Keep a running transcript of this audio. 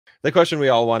The question we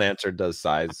all want answered: does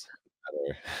size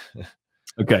matter?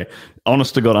 Okay,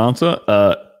 honest to God answer: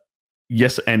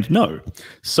 yes and no.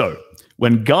 So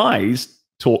when guys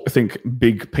think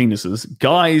big penises,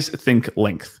 guys think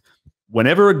length.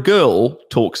 Whenever a girl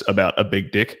talks about a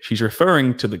big dick, she's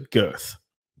referring to the girth.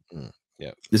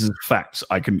 Yeah, this is facts.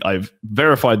 I've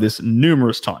verified this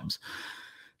numerous times.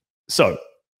 So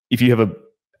if you have and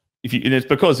it's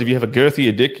because if you have a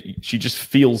girthier dick, she just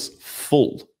feels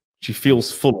full. She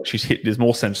feels full. There's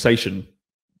more sensation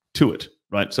to it,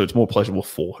 right? So it's more pleasurable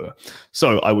for her.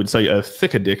 So I would say a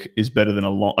thicker dick is better than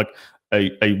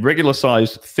a regular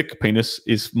sized thick penis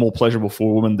is more pleasurable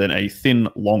for a woman than a thin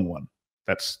long one.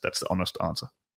 That's the honest answer.